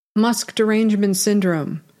Musk derangement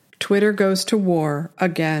syndrome. Twitter goes to war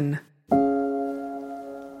again.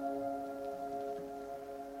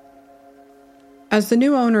 As the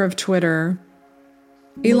new owner of Twitter,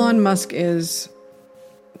 Elon Musk is,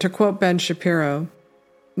 to quote Ben Shapiro,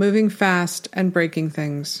 moving fast and breaking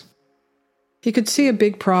things. He could see a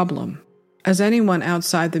big problem, as anyone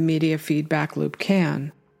outside the media feedback loop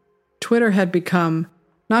can. Twitter had become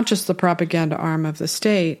not just the propaganda arm of the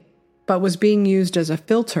state, but was being used as a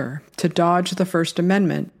filter to dodge the First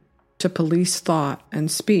Amendment, to police thought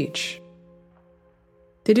and speech.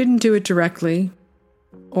 They didn't do it directly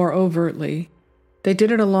or overtly. They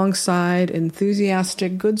did it alongside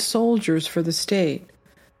enthusiastic good soldiers for the state.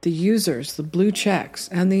 The users, the blue checks,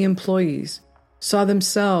 and the employees saw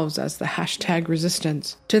themselves as the hashtag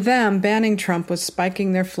resistance. To them, banning Trump was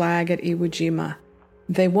spiking their flag at Iwo Jima.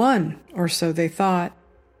 They won, or so they thought.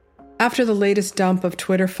 After the latest dump of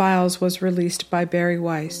Twitter files was released by Bari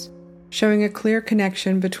Weiss, showing a clear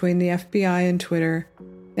connection between the FBI and Twitter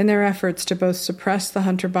in their efforts to both suppress the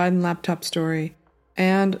Hunter Biden laptop story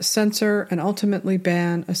and censor and ultimately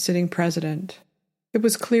ban a sitting president, it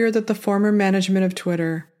was clear that the former management of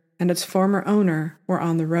Twitter and its former owner were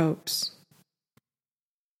on the ropes.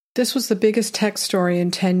 This was the biggest tech story in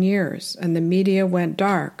 10 years, and the media went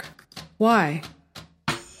dark. Why?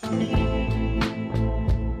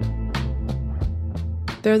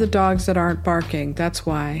 They're the dogs that aren't barking, that's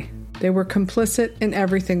why. They were complicit in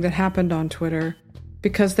everything that happened on Twitter,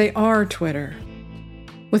 because they are Twitter.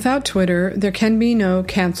 Without Twitter, there can be no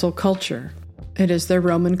cancel culture. It is their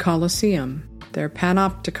Roman Colosseum, their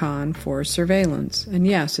panopticon for surveillance, and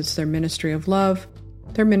yes, it's their ministry of love,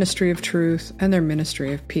 their ministry of truth, and their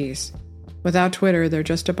ministry of peace. Without Twitter, they're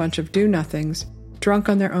just a bunch of do-nothings, drunk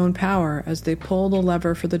on their own power as they pull the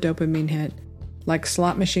lever for the dopamine hit, like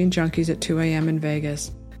slot machine junkies at 2 a.m. in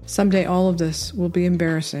Vegas. Someday all of this will be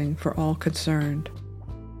embarrassing for all concerned.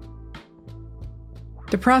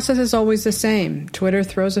 The process is always the same. Twitter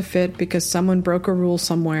throws a fit because someone broke a rule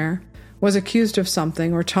somewhere, was accused of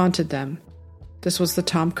something, or taunted them. This was the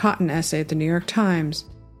Tom Cotton essay at the New York Times,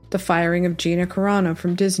 the firing of Gina Carano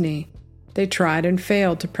from Disney. They tried and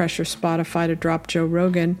failed to pressure Spotify to drop Joe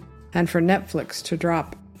Rogan and for Netflix to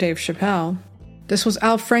drop Dave Chappelle. This was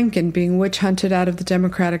Al Franken being witch-hunted out of the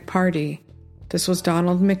Democratic Party. This was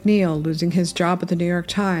Donald McNeil losing his job at the New York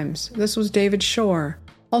Times. This was David Shore,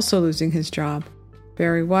 also losing his job.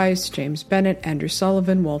 Bari Weiss, James Bennett, Andrew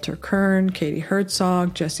Sullivan, Walter Kern, Katie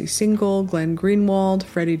Herzog, Jesse Singal, Glenn Greenwald,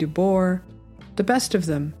 Freddie DeBoer. The best of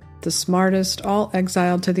them, the smartest, all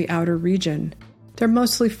exiled to the outer region. They're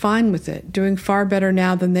mostly fine with it, doing far better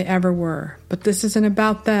now than they ever were. But this isn't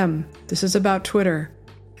about them. This is about Twitter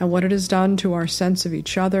and what it has done to our sense of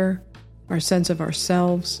each other, our sense of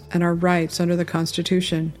ourselves, and our rights under the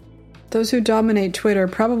Constitution. Those who dominate Twitter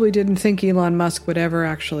probably didn't think Elon Musk would ever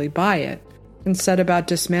actually buy it, and set about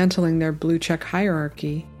dismantling their blue-check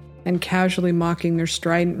hierarchy and casually mocking their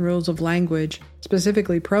strident rules of language,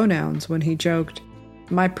 specifically pronouns, when he joked,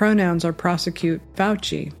 "My pronouns are prosecute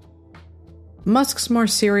Fauci." Musk's more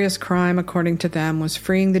serious crime, according to them, was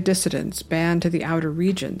freeing the dissidents banned to the outer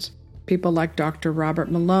regions, people like Dr.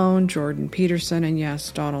 Robert Malone, Jordan Peterson, and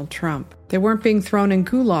yes, Donald Trump. They weren't being thrown in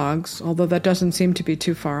gulags, although that doesn't seem to be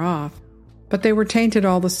too far off, but they were tainted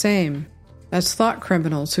all the same, as thought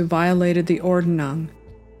criminals who violated the Ordnung.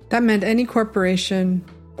 That meant any corporation,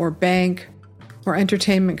 or bank, or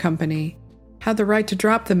entertainment company had the right to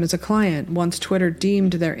drop them as a client once Twitter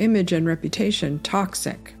deemed their image and reputation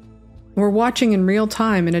toxic. We're watching in real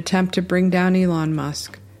time an attempt to bring down Elon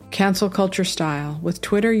Musk, cancel culture style, with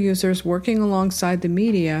Twitter users working alongside the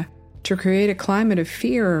media to create a climate of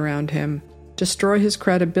fear around him, destroy his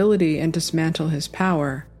credibility, and dismantle his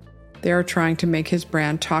power. They are trying to make his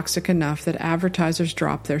brand toxic enough that advertisers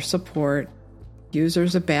drop their support,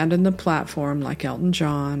 users abandon the platform like Elton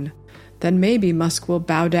John, then maybe Musk will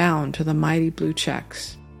bow down to the mighty blue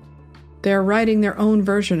checks. They are writing their own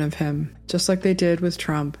version of him, just like they did with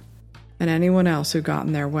Trump and anyone else who got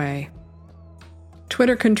in their way.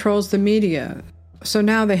 Twitter controls the media, so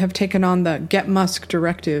now they have taken on the Get Musk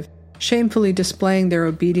directive, shamefully displaying their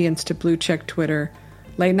obedience to blue-check Twitter.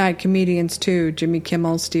 Late-night comedians too, Jimmy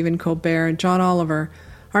Kimmel, Stephen Colbert, and John Oliver,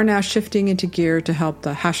 are now shifting into gear to help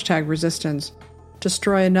the hashtag resistance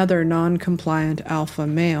destroy another non-compliant alpha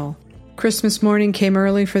male. Christmas morning came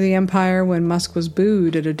early for the empire when Musk was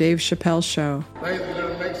booed at a Dave Chappelle show. Ladies and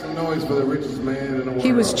gentlemen, make some noise for the richest man in the world.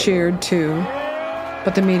 He was cheered too,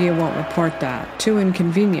 but the media won't report that. Too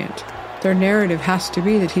inconvenient. Their narrative has to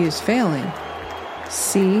be that he is failing.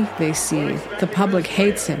 See, they see. The public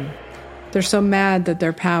hates him. They're so mad that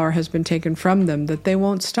their power has been taken from them that they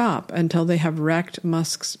won't stop until they have wrecked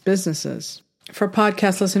Musk's businesses. For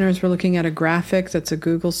podcast listeners, we're looking at a graphic that's a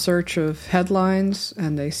Google search of headlines,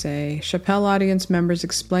 and they say, Chappelle audience members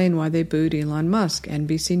explain why they booed Elon Musk,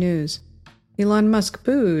 NBC News. Elon Musk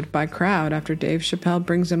booed by crowd after Dave Chappelle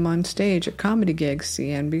brings him on stage at comedy gigs,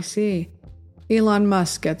 CNBC. Elon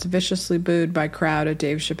Musk gets viciously booed by crowd at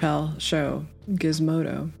Dave Chappelle show,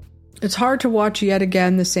 Gizmodo. It's hard to watch yet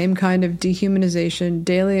again the same kind of dehumanization,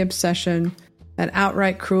 daily obsession, and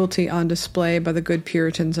outright cruelty on display by the good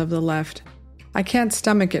Puritans of the left. I can't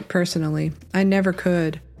stomach it personally. I never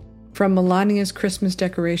could. From Melania's Christmas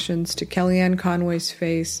decorations to Kellyanne Conway's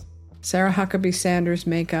face, Sarah Huckabee Sanders'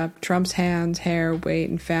 makeup, Trump's hands, hair, weight,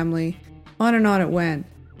 and family, on it went.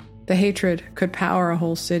 The hatred could power a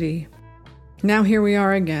whole city. Now here we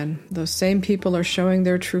are again. Those same people are showing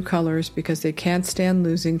their true colors because they can't stand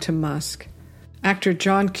losing to Musk. Actor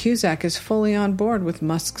John Cusack is fully on board with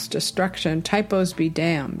Musk's destruction. Typos be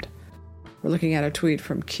damned. We're looking at a tweet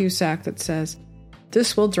from Cusack that says,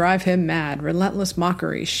 "This will drive him mad. Relentless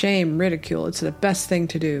mockery, shame, ridicule. It's the best thing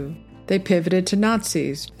to do." They pivoted to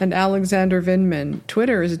Nazis. And Alexander Vindman,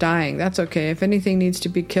 Twitter is dying. That's okay. If anything needs to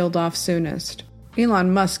be killed off soonest.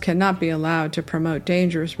 Elon Musk cannot be allowed to promote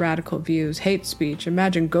dangerous radical views, hate speech.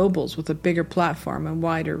 Imagine Goebbels with a bigger platform and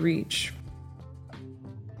wider reach.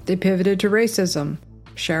 They pivoted to racism.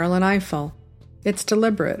 Cheryl and Eiffel. It's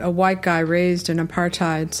deliberate. A white guy raised in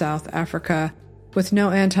apartheid South Africa with no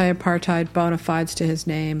anti-apartheid bona fides to his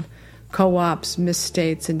name, co-ops,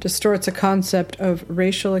 misstates, and distorts a concept of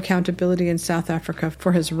racial accountability in South Africa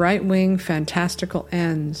for his right-wing fantastical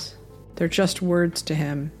ends. They're just words to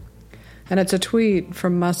him. And it's a tweet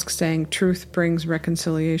from Musk saying, "Truth brings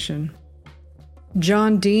reconciliation."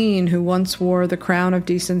 John Dean, who once wore the crown of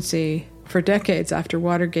decency for decades after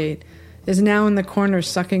Watergate, is now in the corner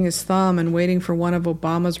sucking his thumb and waiting for one of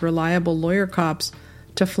Obama's reliable lawyer cops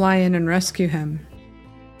to fly in and rescue him.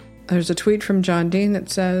 There's a tweet from John Dean that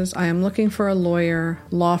says, "I am looking for a lawyer,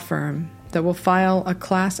 law firm, that will file a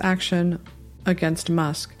class action against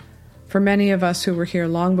Musk. For many of us who were here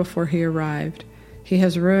long before he arrived, he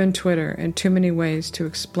has ruined Twitter in too many ways to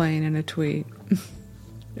explain in a tweet."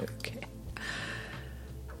 Okay.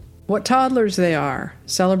 What toddlers they are,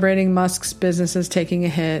 celebrating Musk's businesses taking a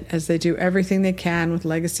hit as they do everything they can with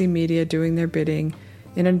legacy media doing their bidding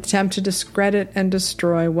in an attempt to discredit and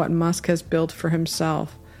destroy what Musk has built for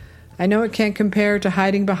himself. I know it can't compare to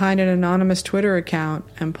hiding behind an anonymous Twitter account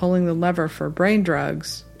and pulling the lever for brain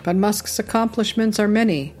drugs, but Musk's accomplishments are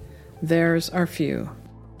many. Theirs are few.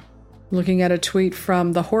 Looking at a tweet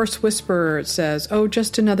from The Horse Whisperer, it says, "Oh,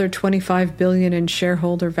 just another $25 billion in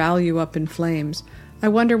shareholder value up in flames. I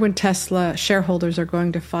wonder when Tesla shareholders are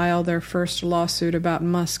going to file their first lawsuit about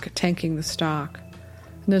Musk tanking the stock."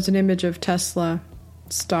 And there's an image of Tesla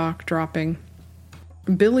stock dropping.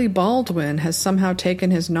 Billy Baldwin has somehow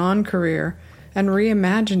taken his non-career and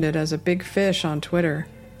reimagined it as a big fish on Twitter.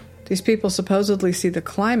 These people supposedly see the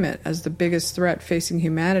climate as the biggest threat facing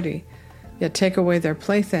humanity, yet take away their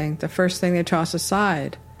plaything. The first thing they toss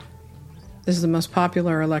aside is the most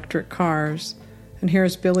popular electric cars. And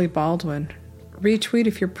here's Billy Baldwin. Retweet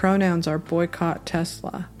if your pronouns are boycott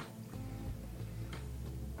Tesla.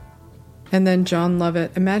 And then John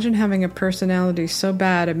Lovett. Imagine having a personality so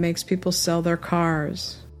bad it makes people sell their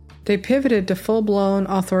cars. They pivoted to full-blown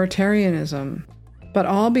authoritarianism, but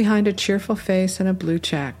all behind a cheerful face and a blue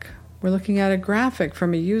check. We're looking at a graphic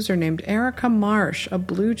from a user named Erica Marsh, a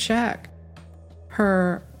blue check.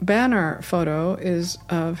 Her banner photo is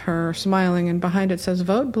of her smiling, and behind it says,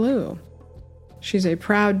 "Vote Blue." She's a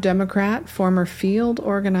proud Democrat, former field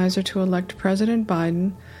organizer to elect President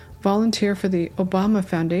Biden, volunteer for the Obama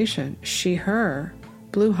Foundation, she, her,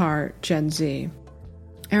 Blue Heart, Gen Z.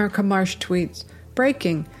 Erica Marsh tweets,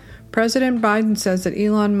 "Breaking. President Biden says that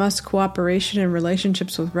Elon Musk's cooperation and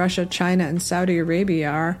relationships with Russia, China, and Saudi Arabia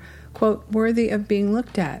are, quote, worthy of being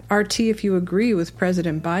looked at. RT if you agree with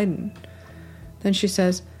President Biden." Then she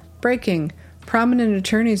says, "Breaking. Prominent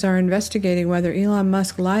attorneys are investigating whether Elon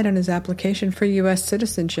Musk lied on his application for U.S.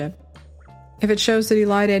 citizenship. If it shows that he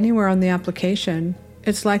lied anywhere on the application,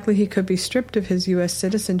 it's likely he could be stripped of his U.S.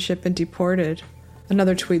 citizenship and deported."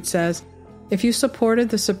 Another tweet says, "If you supported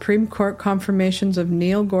the Supreme Court confirmations of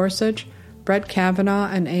Neil Gorsuch, Brett Kavanaugh,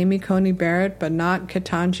 and Amy Coney Barrett, but not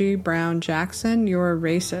Ketanji Brown Jackson, you're a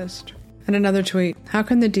racist." And another tweet, "How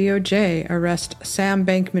can the DOJ arrest Sam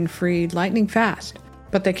Bankman-Fried lightning fast,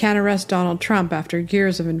 but they can't arrest Donald Trump after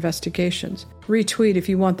years of investigations? Retweet if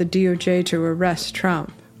you want the DOJ to arrest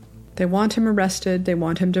Trump." They want him arrested, they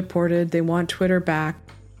want him deported, they want Twitter back,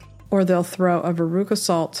 or they'll throw a Veruca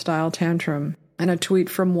Salt-style tantrum And a tweet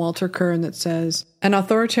from Walter Kern that says, an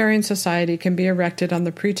authoritarian society can be erected on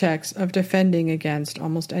the pretext of defending against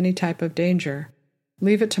almost any type of danger.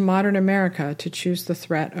 Leave it to modern America to choose the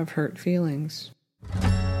threat of hurt feelings.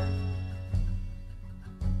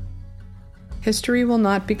 History will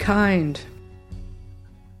not be kind.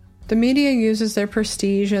 The media uses their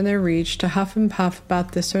prestige and their reach to huff and puff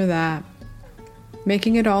about this or that,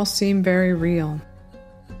 making it all seem very real.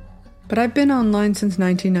 But I've been online since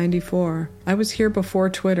 1994. I was here before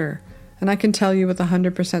Twitter, and I can tell you with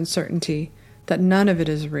 100% certainty that none of it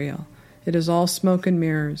is real. It is all smoke and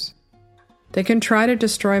mirrors. They can try to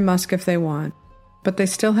destroy Musk if they want, but they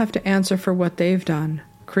still have to answer for what they've done,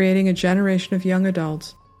 creating a generation of young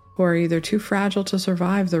adults who are either too fragile to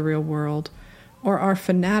survive the real world or are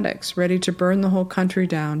fanatics ready to burn the whole country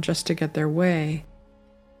down just to get their way.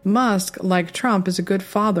 Musk, like Trump, is a good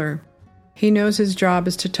father. He knows his job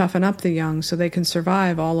is to toughen up the young so they can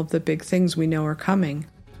survive all of the big things we know are coming.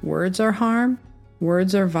 Words are harm.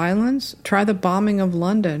 Words are violence. Try the bombing of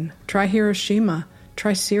London. Try Hiroshima.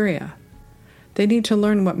 Try Syria. They need to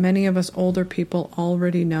learn what many of us older people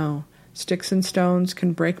already know. Sticks and stones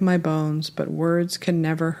can break my bones, but words can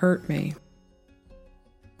never hurt me.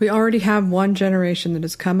 We already have one generation that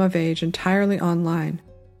has come of age entirely online,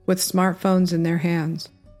 with smartphones in their hands.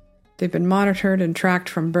 They've been monitored and tracked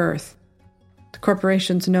from birth. The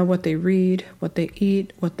corporations know what they read, what they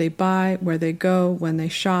eat, what they buy, where they go, when they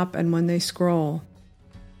shop, and when they scroll.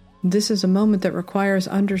 This is a moment that requires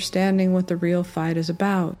understanding what the real fight is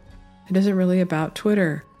about. It isn't really about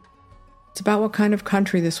Twitter. It's about what kind of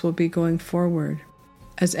country this will be going forward,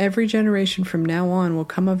 as every generation from now on will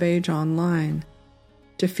come of age online.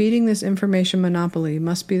 Defeating this information monopoly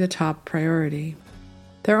must be the top priority.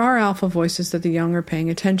 There are alpha voices that the young are paying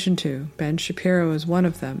attention to. Ben Shapiro is one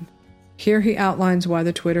of them. Here he outlines why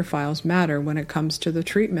the Twitter files matter when it comes to the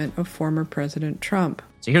treatment of former President Trump.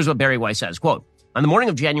 So here's what Barry Weiss says, quote, on the morning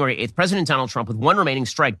of January 8th, President Donald Trump, with one remaining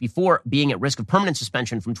strike before being at risk of permanent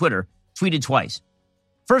suspension from Twitter, tweeted twice.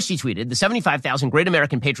 First, he tweeted, the 75,000 great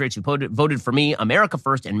American patriots who voted for me, America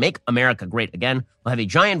first, and make America great again, will have a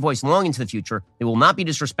giant voice long into the future. They will not be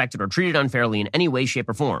disrespected or treated unfairly in any way, shape,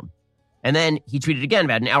 or form. And then he tweeted again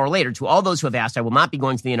about an hour later, to all those who have asked, I will not be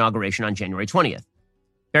going to the inauguration on January 20th.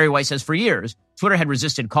 Barry Weiss says for years, Twitter had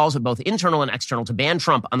resisted calls of both internal and external to ban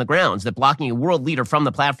Trump on the grounds that blocking a world leader from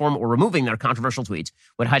the platform or removing their controversial tweets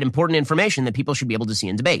would hide important information that people should be able to see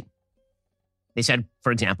and debate. They said,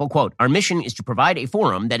 for example, quote, our mission is to provide a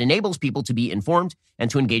forum that enables people to be informed and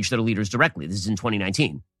to engage their leaders directly. This is in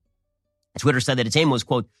 2019. Twitter said that its aim was,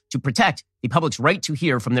 quote, to protect the public's right to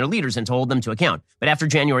hear from their leaders and to hold them to account. But after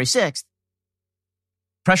January 6th,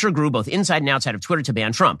 pressure grew both inside and outside of Twitter to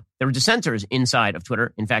ban Trump. There were dissenters inside of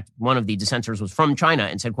Twitter. In fact, one of the dissenters was from China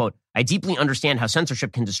and said, quote, I deeply understand how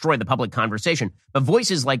censorship can destroy the public conversation, but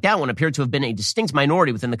voices like that one appear to have been a distinct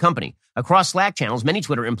minority within the company. Across Slack channels, many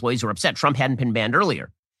Twitter employees were upset Trump hadn't been banned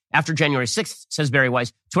earlier. After January 6th, says Barry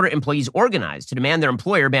Weiss, Twitter employees organized to demand their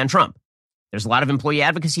employer ban Trump. There's a lot of employee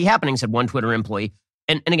advocacy happening, said one Twitter employee.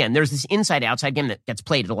 And again, there's this inside-outside game that gets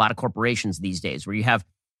played at a lot of corporations these days where you have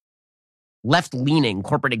left-leaning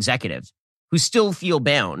corporate executives who still feel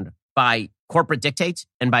bound by corporate dictates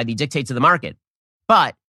and by the dictates of the market.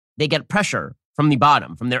 But they get pressure from the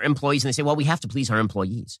bottom, from their employees, and they say, well, we have to please our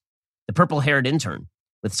employees. The purple-haired intern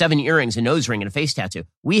with 7 earrings, a nose ring, and a face tattoo.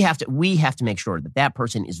 We have to make sure that that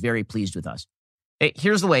person is very pleased with us.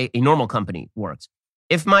 Here's the way a normal company works.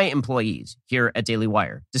 If my employees here at Daily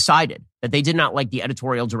Wire decided that they did not like the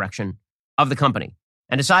editorial direction of the company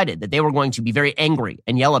and decided that they were going to be very angry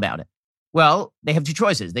and yell about it, well, they have two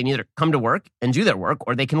choices. They can either come to work and do their work,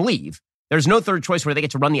 or they can leave. There's no third choice where they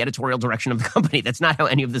get to run the editorial direction of the company. That's not how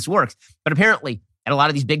any of this works. But apparently, at a lot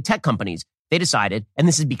of these big tech companies, they decided, and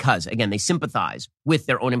this is because, again, they sympathize with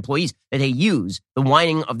their own employees, that they use the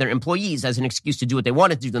whining of their employees as an excuse to do what they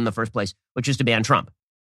wanted to do in the first place, which is to ban Trump.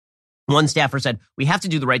 One staffer said, we have to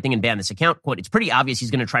do the right thing and ban this account. Quote, it's pretty obvious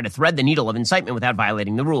he's going to try to thread the needle of incitement without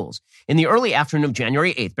violating the rules. In the early afternoon of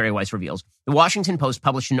January 8th, Barry Weiss reveals, the Washington Post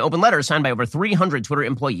published an open letter signed by over 300 Twitter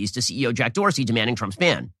employees to CEO Jack Dorsey demanding Trump's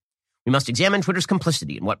ban. We must examine Twitter's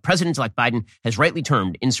complicity in what President-elect Biden has rightly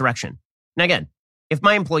termed insurrection. Now again, if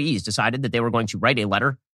my employees decided that they were going to write a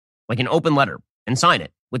letter, like an open letter, and sign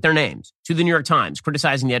it with their names to the New York Times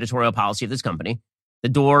criticizing the editorial policy of this company, the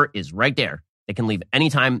door is right there. They can leave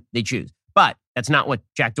anytime they choose. But that's not what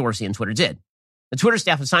Jack Dorsey and Twitter did. The Twitter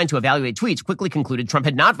staff assigned to evaluate tweets quickly concluded Trump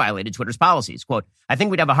had not violated Twitter's policies. Quote, I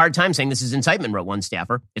think we'd have a hard time saying this is incitement, wrote one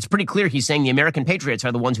staffer. It's pretty clear he's saying the American patriots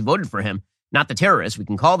are the ones who voted for him, not the terrorists. We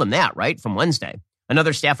can call them that, right? From Wednesday.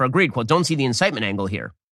 Another staffer agreed, quote, don't see the incitement angle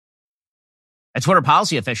here. A Twitter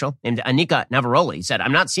policy official named Anika Navaroli said,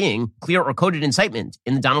 "I'm not seeing clear or coded incitement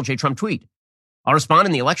in the Donald J. Trump tweet. I'll respond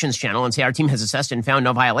in the elections channel and say our team has assessed and found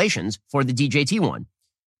no violations for the DJT one."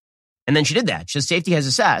 And then she did that. She says safety has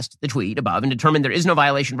assessed the tweet above and determined there is no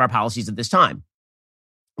violation of our policies at this time.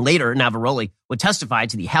 Later, Navaroli would testify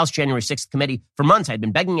to the House January 6th committee. "For months, I'd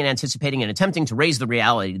been begging and anticipating and attempting to raise the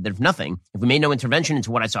reality that if we made no intervention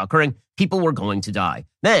into what I saw occurring, people were going to die.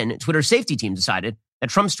 Then, Twitter's safety team decided that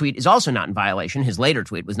Trump's tweet is also not in violation. His later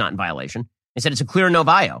tweet was not in violation. They said it's a clear no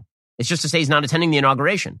vio. It's just to say he's not attending the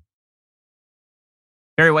inauguration."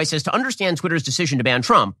 Barry Weiss says, "To understand Twitter's decision to ban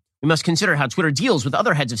Trump, we must consider how Twitter deals with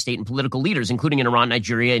other heads of state and political leaders, including in Iran,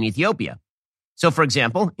 Nigeria, and Ethiopia. So, for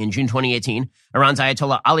example, in June 2018, Iran's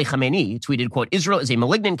Ayatollah Ali Khamenei tweeted, quote, "Israel is a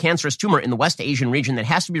malignant cancerous tumor in the West Asian region that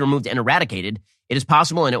has to be removed and eradicated. It is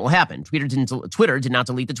possible and it will happen." Twitter did not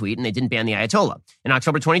delete the tweet and they didn't ban the Ayatollah. In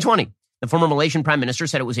October 2020, the former Malaysian prime minister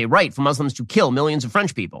said it was a right for Muslims to kill millions of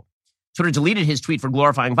French people. Twitter deleted his tweet for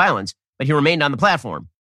glorifying violence, but he remained on the platform.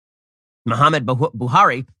 Muhammad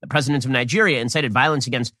Buhari, the president of Nigeria, incited violence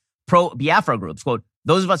against pro-Biafra groups. Quote,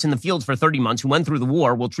 "Those of us in the field for 30 months who went through the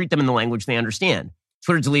war will treat them in the language they understand."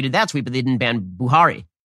 Twitter deleted that tweet, but they didn't ban Buhari.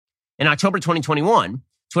 In October 2021,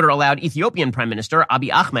 Twitter allowed Ethiopian Prime Minister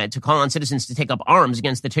Abiy Ahmed to call on citizens to take up arms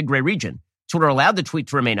against the Tigray region. Twitter allowed the tweet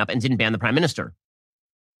to remain up and didn't ban the Prime Minister.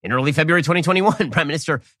 In early February 2021, Prime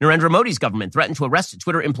Minister Narendra Modi's government threatened to arrest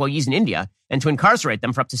Twitter employees in India and to incarcerate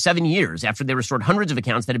them for up to 7 years after they restored hundreds of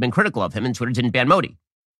accounts that had been critical of him, and Twitter didn't ban Modi.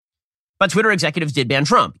 But Twitter executives did ban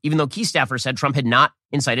Trump, even though key staffers said Trump had not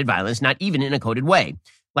incited violence, not even in a coded way.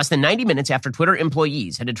 Less than 90 minutes after Twitter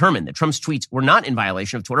employees had determined that Trump's tweets were not in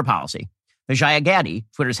violation of Twitter policy, Vijaya Gadde,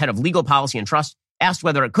 Twitter's head of legal policy and trust, asked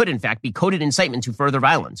whether it could, in fact, be coded incitement to further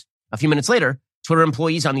violence. A few minutes later, Twitter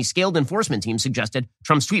employees on the scaled enforcement team suggested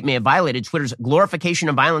Trump's tweet may have violated Twitter's glorification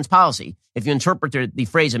of violence policy if you interpreted the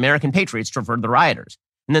phrase American patriots to refer to the rioters.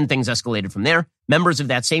 And then things escalated from there. Members of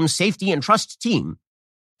that same safety and trust team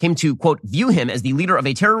came to, quote, "view him as the leader of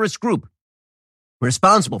a terrorist group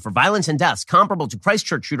responsible for violence and deaths comparable to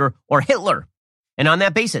Christchurch shooter or Hitler. And on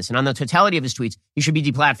that basis, and on the totality of his tweets, he should be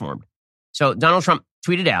deplatformed." So Donald Trump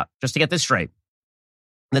tweeted out, just to get this straight,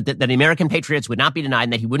 that the American patriots would not be denied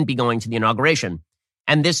and that he wouldn't be going to the inauguration.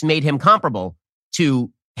 And this made him comparable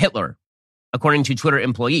to Hitler, according to Twitter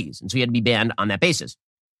employees. And so he had to be banned on that basis.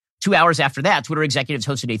 2 hours after that, Twitter executives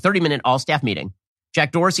hosted a 30-minute all-staff meeting.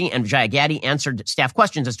 Jack Dorsey and Vijaya Gadde answered staff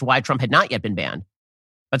questions as to why Trump had not yet been banned.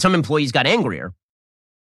 But some employees got angrier.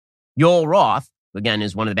 Yoel Roth, who again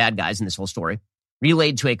is one of the bad guys in this whole story,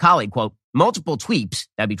 relayed to a colleague, quote, "Multiple tweets,"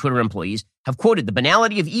 that'd be Twitter employees, "have quoted the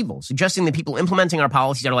banality of evil, suggesting that people implementing our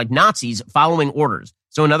policies are like Nazis following orders."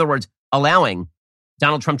 So in other words, allowing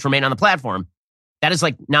Donald Trump to remain on the platform, that is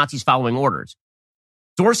like Nazis following orders.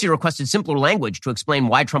 Dorsey requested simpler language to explain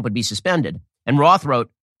why Trump would be suspended. And Roth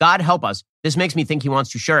wrote, "God help us, this makes me think he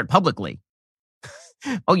wants to share it publicly."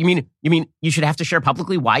 Oh, you mean you should have to share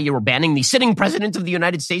publicly why you were banning the sitting president of the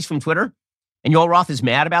United States from Twitter? And Yoel Roth is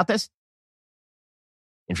mad about this?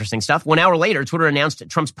 Interesting stuff. 1 hour later, Twitter announced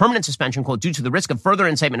Trump's permanent suspension, quote, "due to the risk of further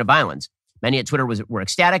incitement of violence." Many at Twitter were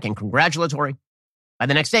ecstatic and congratulatory. By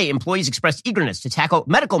the next day, employees expressed eagerness to tackle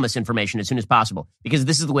medical misinformation as soon as possible, because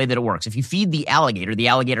this is the way that it works. If you feed the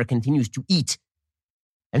alligator continues to eat.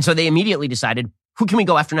 And so they immediately decided, who can we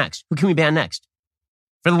go after next? Who can we ban next?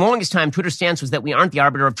 For the longest time, Twitter's stance was that we aren't the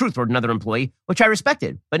arbiter of truth, wrote another employee, which I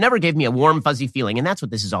respected, but never gave me a warm, fuzzy feeling. And that's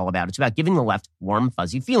what this is all about. It's about giving the left warm,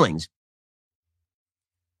 fuzzy feelings.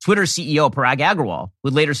 Twitter's CEO, Parag Agrawal, who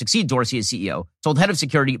would later succeed Dorsey as CEO, told head of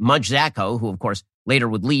security Mudge Zatko, who of course later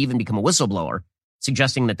would leave and become a whistleblower,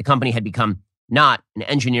 suggesting that the company had become not an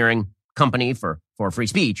engineering company for free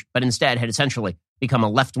speech, but instead had essentially become a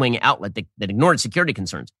left-wing outlet that ignored security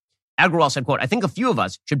concerns. Agrawal said, quote, "I think a few of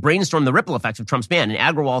us should brainstorm the ripple effects of Trump's ban." And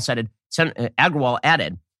Agrawal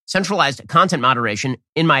added, "Centralized content moderation,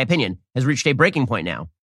 in my opinion, has reached a breaking point now."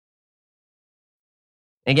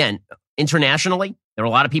 Again, internationally, there are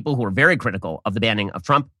a lot of people who are very critical of the banning of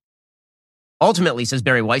Trump. Ultimately, says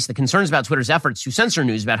Barry Weiss, the concerns about Twitter's efforts to censor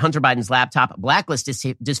news about Hunter Biden's laptop, blacklist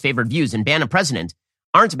disfavored views, and ban a president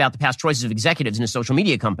aren't about the past choices of executives in a social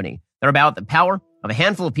media company. They're about the power of a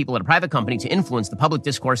handful of people at a private company to influence the public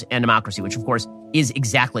discourse and democracy, which, of course, is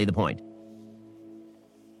exactly the point.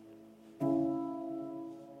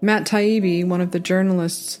 Matt Taibbi, one of the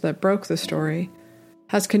journalists that broke the story,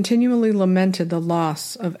 has continually lamented the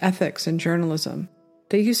loss of ethics in journalism.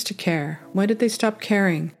 They used to care. Why did they stop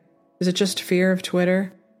caring? Is it just fear of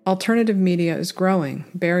Twitter? Alternative media is growing.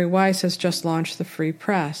 Barry Weiss has just launched the Free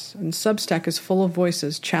Press, and Substack is full of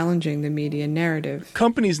voices challenging the media narrative.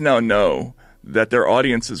 Companies now know that their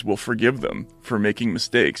audiences will forgive them for making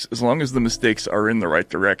mistakes as long as the mistakes are in the right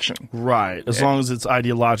direction. Right. As long as it's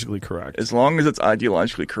ideologically correct. As long as it's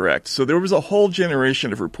ideologically correct. So there was a whole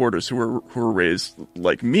generation of reporters who were raised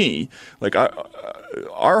like me. Like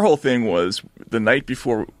our whole thing was the night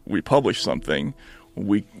before we published something,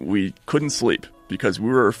 we couldn't sleep because we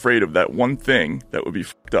were afraid of that one thing that would be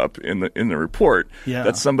fucked up in the report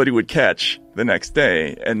that somebody would catch the next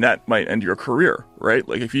day, and that might end your career, right?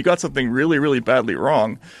 Like if you got something really, really badly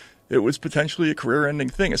wrong, it was potentially a career-ending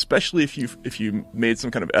thing, especially if you made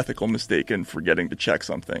some kind of ethical mistake in forgetting to check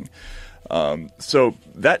something. So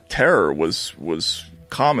that terror was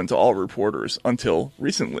common to all reporters until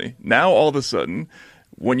recently. Now all of a sudden,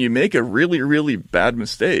 when you make a really, really bad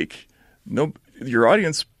mistake, your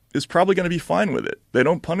audience is probably going to be fine with it. They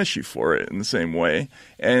don't punish you for it in the same way.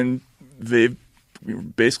 And they've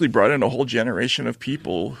basically brought in a whole generation of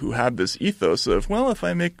people who have this ethos of, well, if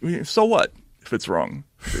I make, so what if it's wrong?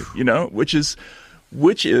 Which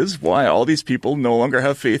is why all these people no longer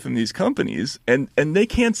have faith in these companies, and they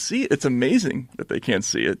can't see it. It's amazing that they can't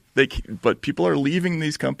see it. But people are leaving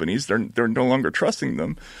these companies. They're no longer trusting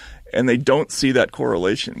them. And they don't see that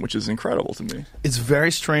correlation, which is incredible to me. It's very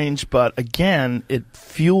strange, but again, it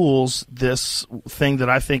fuels this thing that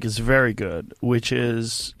I think is very good, which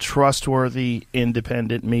is trustworthy,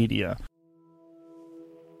 independent media.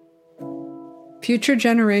 Future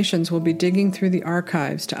generations will be digging through the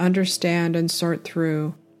archives to understand and sort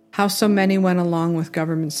through how so many went along with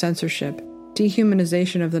government censorship,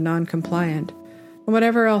 dehumanization of the non-compliant, and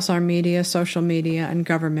whatever else our media, social media, and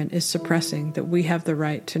government is suppressing that we have the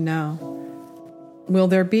right to know. Will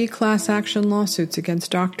there be class action lawsuits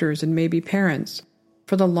against doctors and maybe parents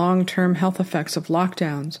for the long-term health effects of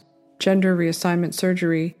lockdowns, gender reassignment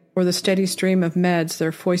surgery, or the steady stream of meds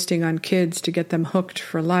they're foisting on kids to get them hooked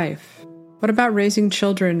for life? What about raising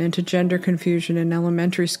children into gender confusion in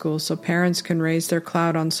elementary school so parents can raise their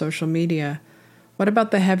clout on social media? What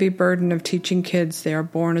about the heavy burden of teaching kids they are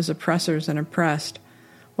born as oppressors and oppressed?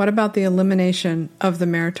 What about the elimination of the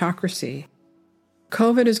meritocracy?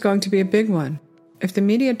 COVID is going to be a big one. If the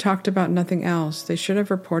media talked about nothing else, they should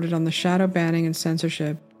have reported on the shadow banning and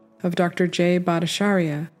censorship of Dr. Jay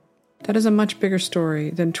Bhattacharya. That is a much bigger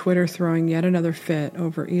story than Twitter throwing yet another fit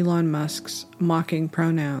over Elon Musk's mocking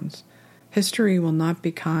pronouns. History will not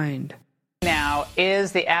be kind. Now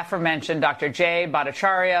is the aforementioned Dr. Jay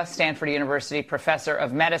Bhattacharya, Stanford University professor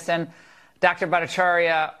of medicine. Dr.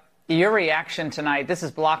 Bhattacharya, your reaction tonight, this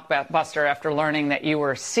is blockbuster after learning that you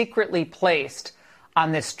were secretly placed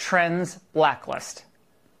on this trends blacklist.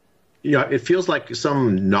 Yeah, it feels like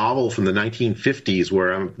some novel from the 1950s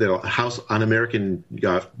where the House Un-American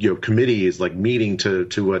committee is like meeting to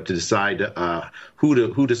decide who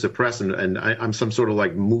to suppress, and I'm some sort of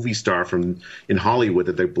like movie star in Hollywood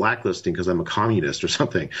that they're blacklisting because I'm a communist or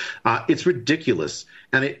something. It's ridiculous,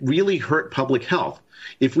 and it really hurt public health.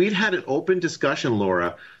 If we'd had an open discussion,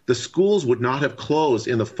 Laura, the schools would not have closed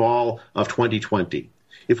in the fall of 2020.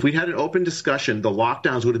 If we had an open discussion, the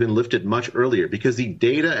lockdowns would have been lifted much earlier because the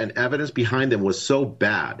data and evidence behind them was so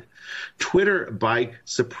bad. Twitter, by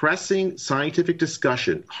suppressing scientific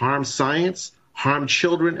discussion, harmed science, harmed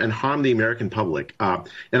children, and harmed the American public. And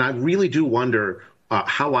I really do wonder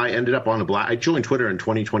how I ended up on I joined Twitter in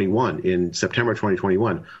 2021, in September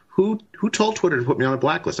 2021. Who told Twitter to put me on a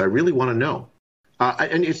blacklist? I really want to know.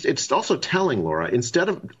 And it's also telling, Laura, instead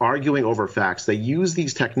of arguing over facts, they use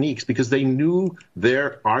these techniques because they knew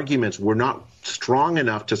their arguments were not strong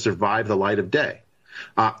enough to survive the light of day.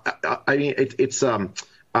 I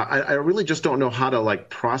really just don't know how to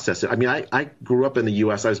process it. I mean, I grew up in the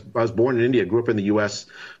U.S. I was born in India, grew up in the U.S.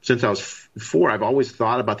 since I was 4. I've always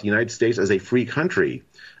thought about the United States as a free country.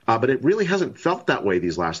 But it really hasn't felt that way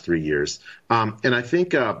these last 3 years. And I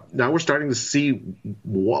think now we're starting to see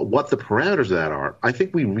what the parameters of that are. I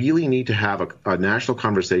think we really need to have a national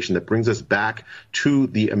conversation that brings us back to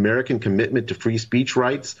the American commitment to free speech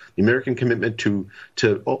rights, the American commitment to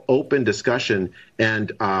open discussion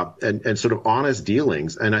and sort of honest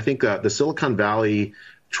dealings. And I think the Silicon Valley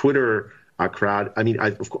Twitter crowd, I mean,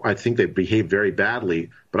 I think they behave very badly.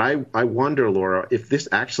 But I wonder, Laura, if this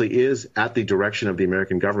actually is at the direction of the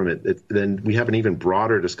American government, then we have an even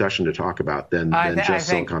broader discussion to talk about than just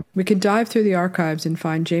Silicon. We could dive through the archives and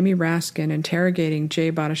find Jamie Raskin interrogating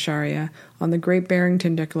Jay Bhattacharya on the Great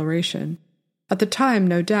Barrington Declaration. At the time,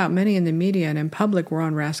 no doubt, many in the media and in public were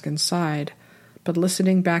on Raskin's side. But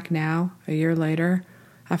listening back now, a year later,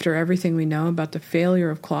 after everything we know about the failure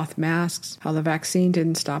of cloth masks, how the vaccine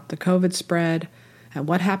didn't stop the COVID spread, and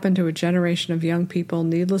what happened to a generation of young people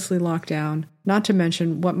needlessly locked down, not to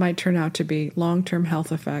mention what might turn out to be long-term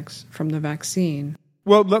health effects from the vaccine.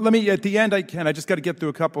 Well, let me, at the end I just got to get through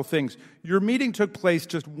a couple things. Your meeting took place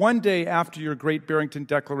just one day after your Great Barrington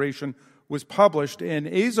Declaration was published, and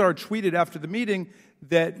Azar tweeted after the meeting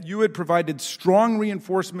that you had provided strong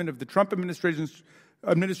reinforcement of the Trump administration's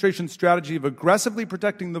strategy of aggressively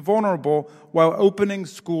protecting the vulnerable while opening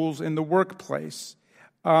schools in the workplace.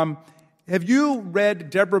 Have you read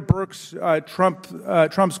Deborah Birx's,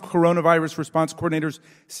 Trump's coronavirus response coordinator's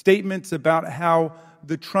statements about how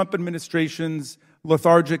the Trump administration's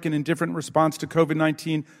lethargic and indifferent response to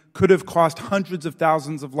COVID-19 could have cost hundreds of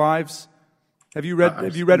thousands of lives? Have you read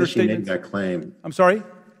her statements? She made that claim. I'm sorry?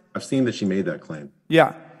 I've seen that she made that claim.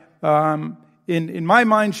 Yeah. In my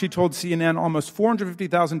mind, she told CNN almost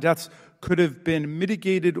 450,000 deaths could have been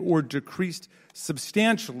mitigated or decreased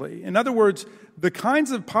substantially. In other words, the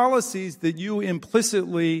kinds of policies that you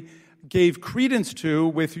implicitly gave credence to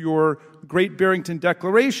with your Great Barrington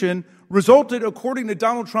Declaration resulted, according to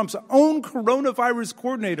Donald Trump's own coronavirus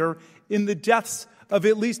coordinator, in the deaths of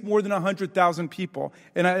at least more than 100,000 people.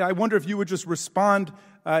 And I wonder if you would just respond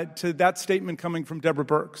to that statement coming from Deborah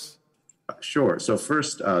Birx. Sure. So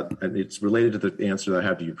first, and it's related to the answer that I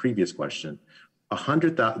had to your previous question.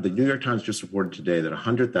 The New York Times just reported today that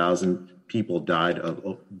 100,000 people died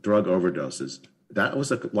of drug overdoses. That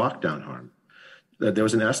was a lockdown harm. There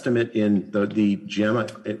was an estimate in the JAMA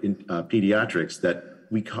in pediatrics that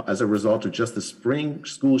as a result of just the spring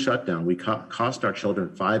school shutdown, we cost our children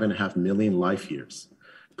 5.5 million life years.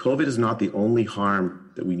 COVID is not the only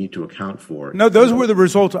harm that we need to account for. No, those were the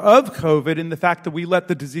result of COVID and the fact that we let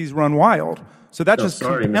the disease run wild. So that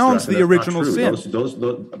compounds the original sin. Those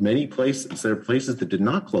many places, there are places that did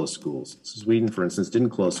not close schools. Sweden, for instance, didn't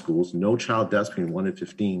close schools. No child deaths between 1 and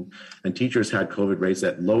 15, and teachers had COVID rates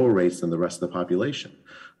at lower rates than the rest of the population.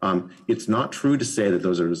 It's not true to say that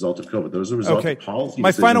those are a result of COVID. Those are a result of policy.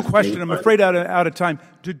 My final question, I'm afraid out of time.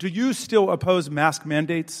 Do you still oppose mask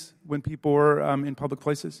mandates when people are in public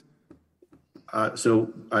places?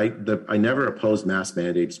 So I never opposed mask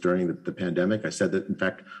mandates during the pandemic. I said that, in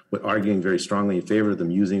fact, we're arguing very strongly in favor of them,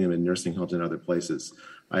 using them in nursing homes and other places.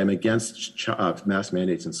 I am against mask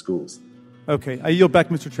mandates in schools. Okay. I yield back,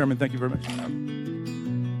 Mr. Chairman. Thank you very much.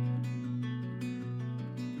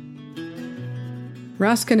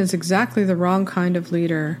 Raskin is exactly the wrong kind of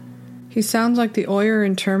leader. He sounds like the Oyer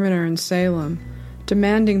intermiter in Salem,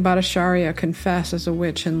 demanding Bhattacharya confess as a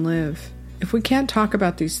witch and live. If we can't talk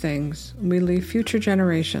about these things, we leave future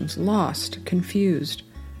generations lost, confused,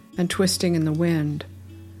 and twisting in the wind.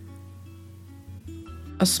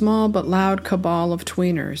 A small but loud cabal of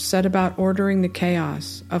tweeners set about ordering the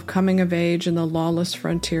chaos of coming of age in the lawless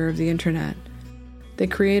frontier of the internet. They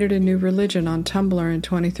created a new religion on Tumblr in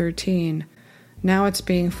 2013. Now it's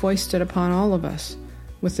being foisted upon all of us,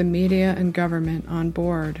 with the media and government on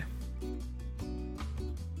board.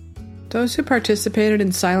 Those who participated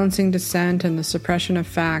in silencing dissent and the suppression of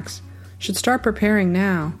facts should start preparing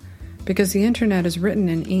now, because the internet is written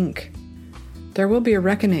in ink. There will be a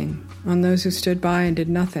reckoning on those who stood by and did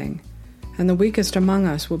nothing, and the weakest among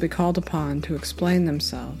us will be called upon to explain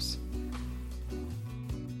themselves.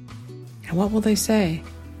 And what will they say?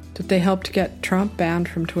 That they helped get Trump banned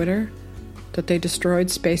from Twitter? That they destroyed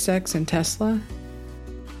SpaceX and Tesla?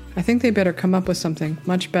 I think they better come up with something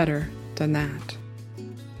much better than that.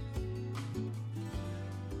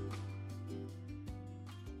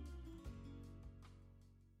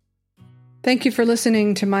 Thank you for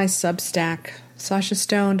listening to my Substack,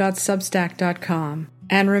 sashastone.substack.com.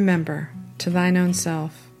 And remember, to thine own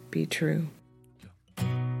self, be true.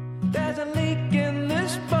 There's a leak in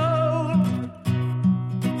this boat.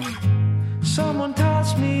 Someone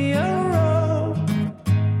tossed me a rope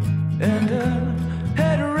and a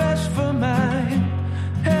headrest for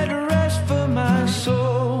my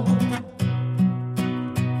soul.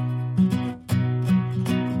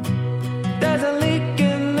 There's a leak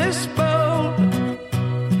in this boat.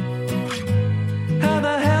 How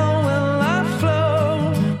the hell will I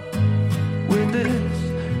float with this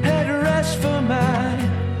headrest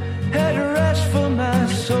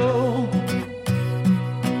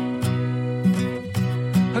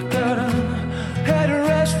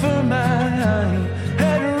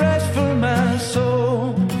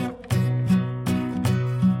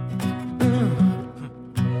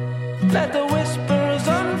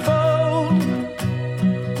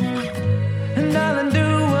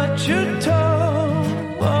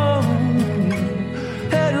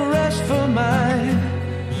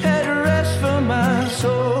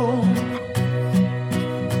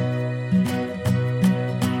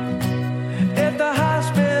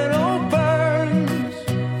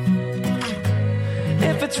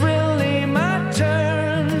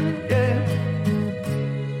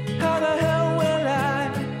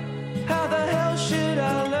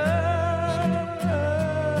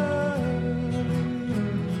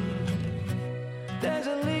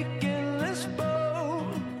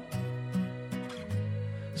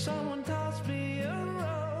Someone